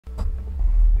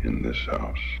in this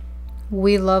house.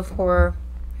 We love horror,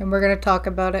 and we're going to talk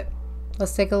about it.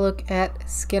 Let's take a look at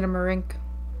Skinamarink.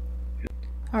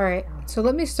 Alright, so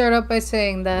let me start out by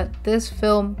saying that this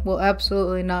film will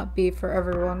absolutely not be for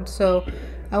everyone. So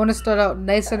I want to start out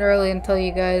nice and early and tell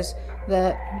you guys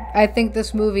that I think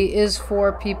this movie is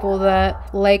for people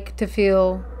that like to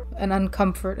feel an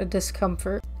uncomfort, a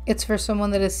discomfort. It's for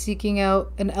someone that is seeking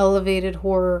out an elevated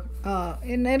horror.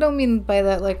 And I don't mean by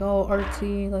that like, oh,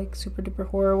 artsy, like super duper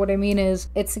horror. What I mean is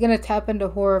it's going to tap into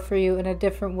horror for you in a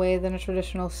different way than a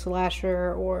traditional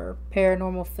slasher or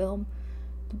paranormal film.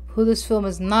 Who this film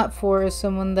is not for is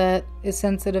someone that is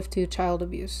sensitive to child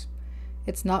abuse.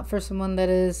 It's not for someone that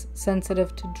is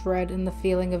sensitive to dread and the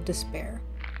feeling of despair.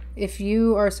 If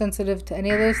you are sensitive to any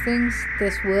of those things,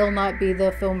 this will not be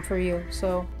the film for you.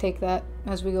 So take that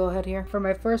as we go ahead here. For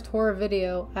my first horror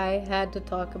video, I had to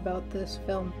talk about this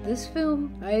film. This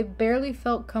film, I barely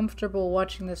felt comfortable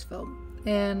watching this film.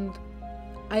 And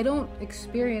I don't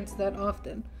experience that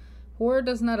often. Horror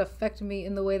does not affect me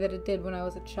in the way that it did when I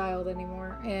was a child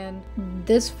anymore. And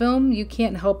this film, you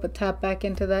can't help but tap back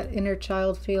into that inner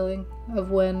child feeling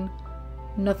of when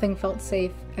nothing felt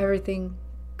safe, everything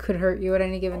could hurt you at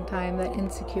any given time, that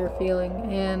insecure feeling.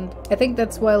 And I think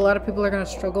that's why a lot of people are going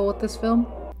to struggle with this film.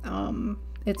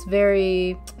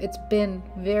 It's been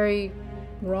very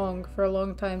wrong for a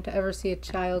long time to ever see a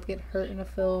child get hurt in a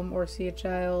film or see a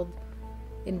child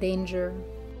in danger.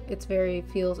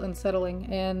 Feels unsettling,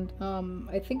 and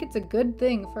I think it's a good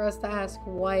thing for us to ask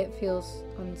why it feels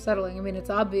unsettling. I mean, it's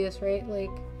obvious, right? Like,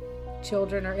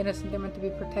 children are innocent, they're meant to be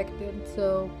protected.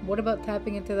 So what about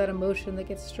tapping into that emotion that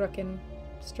gets stricken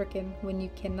when you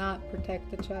cannot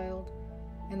protect the child?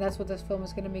 And that's what this film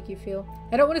is going to make you feel.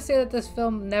 I don't want to say that this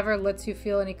film never lets you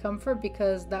feel any comfort,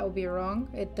 because that would be wrong.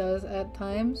 It does at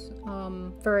times.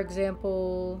 For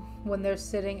example, when they're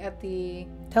sitting at the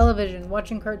television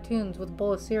watching cartoons with a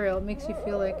bowl of cereal, it makes you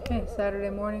feel like, hey, Saturday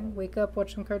morning, wake up,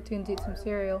 watch some cartoons, eat some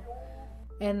cereal.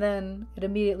 And then it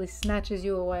immediately snatches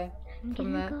you away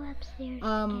from that. Go upstairs.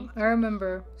 I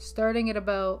remember starting at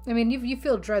about, I mean, you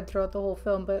feel dread throughout the whole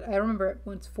film, but I remember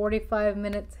once 45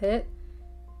 minutes hit,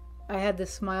 I had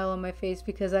this smile on my face,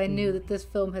 because I knew that this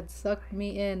film had sucked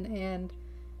me in and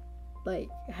like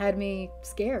had me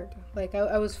scared. Like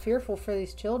I was fearful for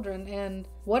these children, and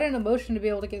what an emotion to be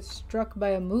able to get struck by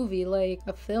a movie like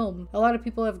a film. A lot of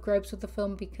people have gripes with the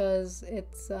film because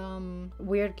it's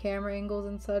weird camera angles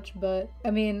and such, but I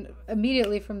mean,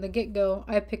 immediately from the get-go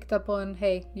I picked up on,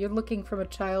 hey, you're looking from a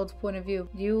child's point of view.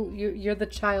 You're the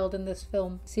child in this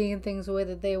film, seeing things the way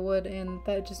that they would, and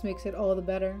that just makes it all the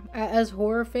better. As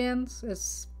horror fans,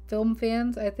 as film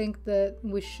fans, I think that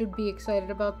we should be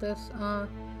excited about this.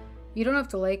 You don't have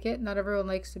to like it. Not everyone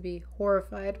likes to be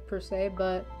horrified, per se,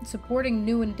 but supporting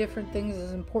new and different things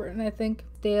is important, I think.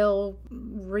 Stale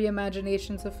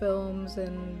reimaginations of films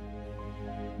and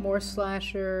more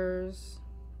slashers,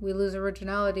 we lose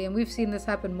originality, and we've seen this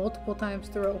happen multiple times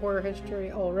throughout horror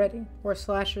history already, where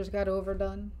slashers got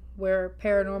overdone, where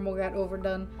paranormal got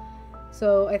overdone.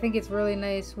 So I think it's really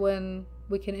nice when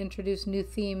we can introduce new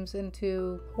themes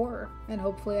into horror and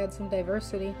hopefully add some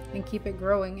diversity and keep it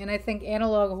growing. And I think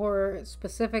analog horror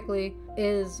specifically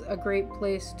is a great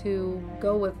place to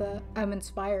go with that. I'm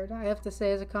inspired, I have to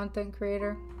say, as a content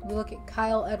creator. We look at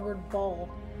Kyle Edward Ball,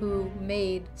 who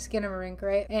made Skinamarink,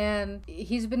 right? And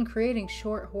he's been creating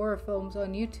short horror films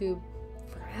on YouTube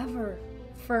forever,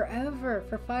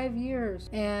 for 5 years.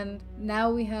 And now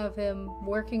we have him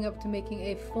working up to making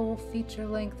a full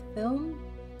feature-length film.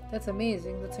 That's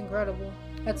amazing. That's incredible.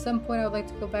 At some point I would like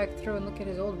to go back through and look at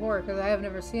his old horror, because I have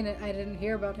never seen it. I didn't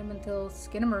hear about him until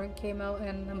Skinamarink came out,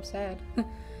 and I'm sad.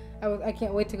 I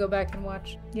can't wait to go back and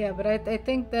watch. Yeah, but I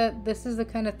think that this is the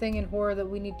kind of thing in horror that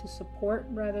we need to support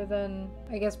rather than,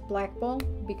 I guess, blackball,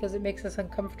 because it makes us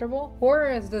uncomfortable.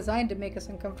 Horror is designed to make us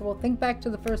uncomfortable. Think back to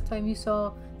the first time you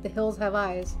saw The Hills Have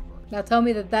Eyes. Now tell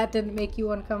me that didn't make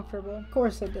you uncomfortable. Of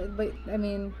course it did, but I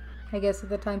mean, I guess at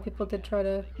the time people did try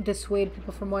to dissuade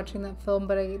people from watching that film,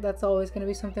 but that's always going to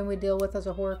be something we deal with as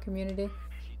a horror community.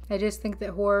 I just think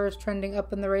that horror is trending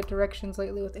up in the right directions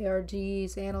lately with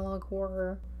ARGs, analog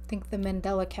horror. Think the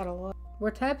Mandela catalog.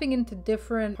 We're tapping into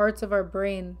different parts of our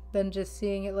brain than just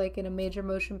seeing it like in a major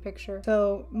motion picture.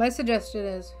 So my suggestion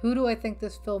is, who do I think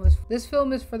this film is for? This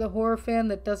film is for the horror fan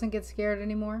that doesn't get scared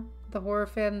anymore. The horror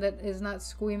fan that is not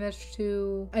squeamish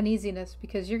to uneasiness,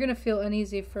 because you're gonna feel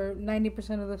uneasy for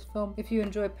 90% of this film. If you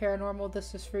enjoy paranormal,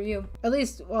 this is for you. At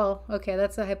least, well, okay,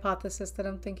 that's a hypothesis that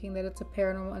I'm thinking that it's a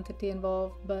paranormal entity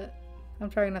involved, but I'm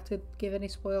trying not to give any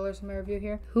spoilers in my review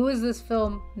here. Who is this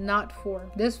film not for?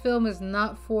 This film is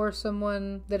not for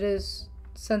someone that is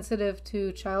sensitive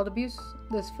to child abuse.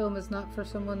 This film is not for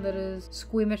someone that is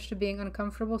squeamish to being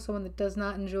uncomfortable, someone that does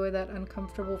not enjoy that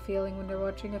uncomfortable feeling when they're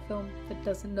watching a film, that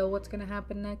doesn't know what's going to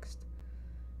happen next.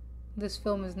 This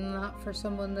film is not for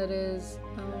someone that is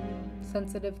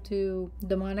sensitive to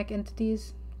demonic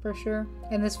entities, for sure.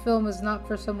 And this film is not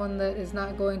for someone that is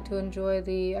not going to enjoy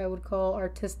the, I would call,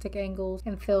 artistic angles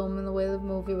in film and the way the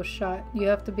movie was shot. You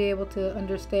have to be able to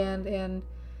understand and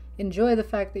enjoy the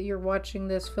fact that you're watching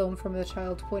this film from the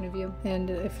child's point of view,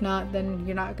 and if not, then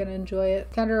you're not going to enjoy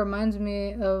it. Kind of reminds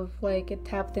me of, like, it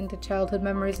tapped into childhood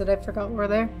memories that I forgot were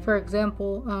there. For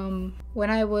example,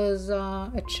 when I was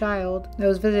a child, I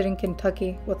was visiting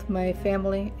Kentucky with my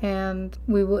family, and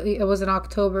it was in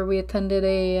October. We attended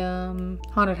a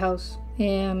haunted house,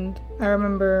 and I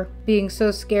remember being so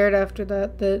scared after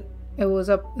that it was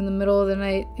up in the middle of the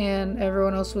night and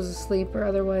everyone else was asleep or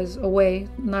otherwise away,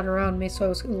 not around me, so I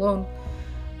was alone.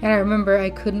 And I remember I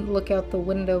couldn't look out the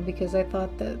window because I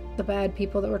thought that the bad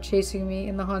people that were chasing me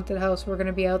in the haunted house were going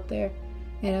to be out there.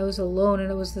 And I was alone,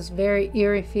 and it was this very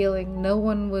eerie feeling.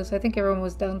 I think everyone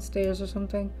was downstairs or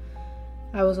something.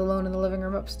 I was alone in the living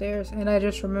room upstairs, and I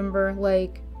just remember,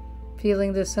 like,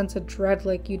 feeling this sense of dread,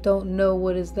 like you don't know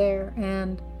what is there.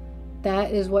 And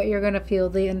that is what you're going to feel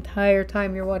the entire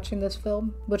time you're watching this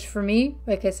film. Which for me,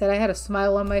 like I said, I had a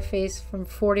smile on my face from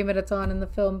 40 minutes on in the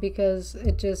film because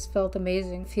it just felt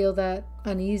amazing. Feel that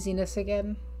uneasiness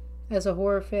again as a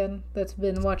horror fan that's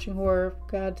been watching horror,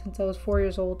 God, since I was 4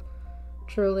 years old.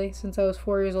 Truly, since I was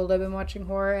 4 years old, I've been watching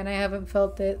horror, and I haven't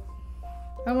felt it.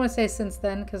 I don't want to say since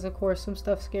then, because of course some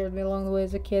stuff scared me along the way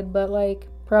as a kid, but like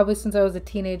probably since I was a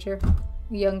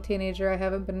young teenager, I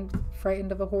haven't been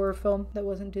frightened of a horror film that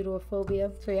wasn't due to a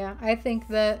phobia. So yeah, I think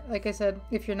that, like I said,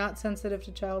 if you're not sensitive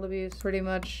to child abuse, pretty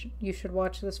much you should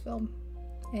watch this film.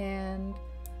 And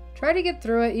try to get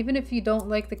through it, even if you don't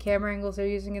like the camera angles they're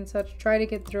using and such. Try to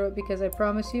get through it, because I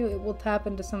promise you it will tap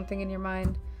into something in your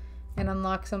mind and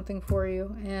unlock something for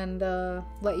you, and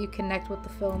let you connect with the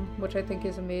film, which I think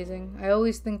is amazing. I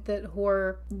always think that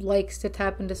horror likes to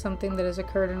tap into something that has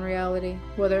occurred in reality,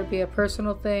 whether it be a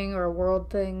personal thing or a world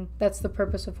thing. That's the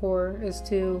purpose of horror, is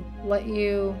to let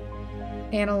you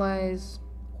analyze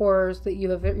horrors that you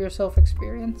have yourself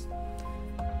experienced.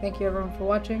 Thank you everyone for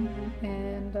watching,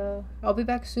 and I'll be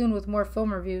back soon with more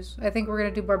film reviews. I think we're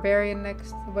going to do Barbarian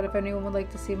next, but if anyone would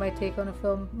like to see my take on a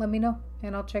film, let me know,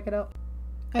 and I'll check it out.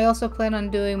 I also plan on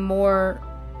doing more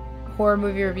horror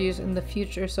movie reviews in the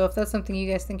future, so if that's something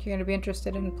you guys think you're going to be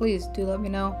interested in, please do let me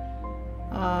know.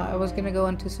 I was going to go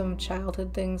into some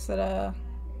childhood things that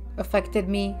affected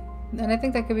me, and I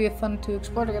think that could be fun to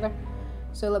explore together.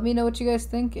 So let me know what you guys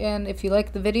think, and if you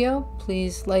like the video,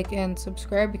 please like and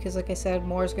subscribe, because like I said,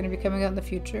 more is going to be coming out in the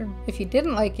future. If you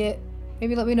didn't like it,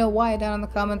 maybe let me know why down in the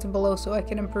comments below so I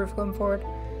can improve going forward.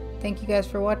 Thank you guys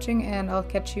for watching, and I'll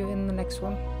catch you in the next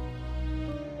one.